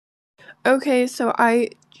Okay, so I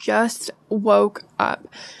just woke up,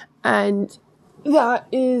 and that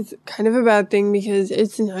is kind of a bad thing because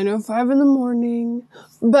it's 9:05 in the morning,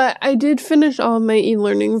 but I did finish all of my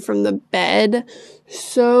e-learning from the bed,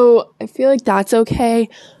 so I feel like that's okay.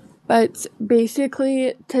 But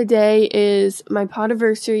basically, today is my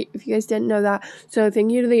podiversary, if you guys didn't know that. So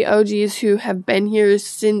thank you to the OGs who have been here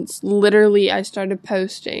since literally I started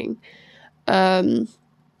posting.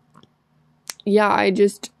 Yeah,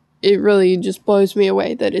 it really just blows me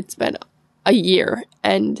away that it's been a year.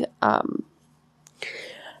 And, I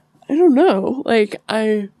don't know,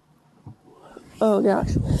 oh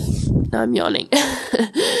gosh, now I'm yawning.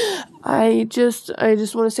 I just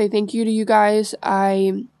want to say thank you to you guys.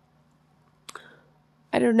 I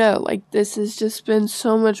don't know, this has just been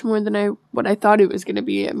so much more than what I thought it was going to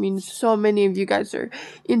be. I mean, so many of you guys are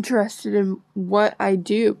interested in what I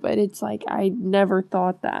do, but it's like, I never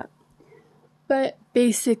thought that. But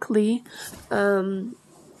basically,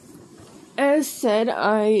 as said,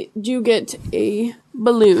 I do get a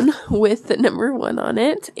balloon with the number 1 on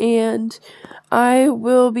it, and I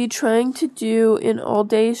will be trying to do an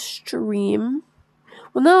all-day stream.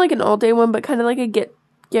 Well, not like an all-day one, but kind of like a get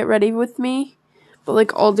ready with me, but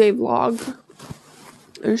like all-day vlog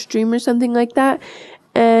or stream or something like that.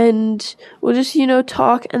 And we'll just,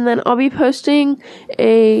 talk, and then I'll be posting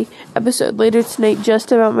a episode later tonight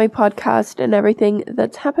just about my podcast and everything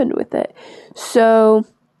that's happened with it. So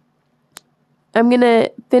I'm going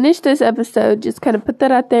to finish this episode, just kind of put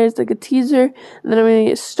that out there as like a teaser, and then I'm going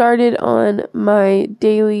to get started on my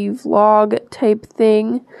daily vlog type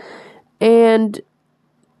thing. And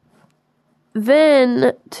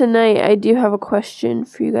then tonight I do have a question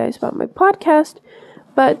for you guys about my podcast.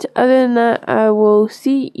 But other than that, I will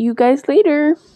see you guys later.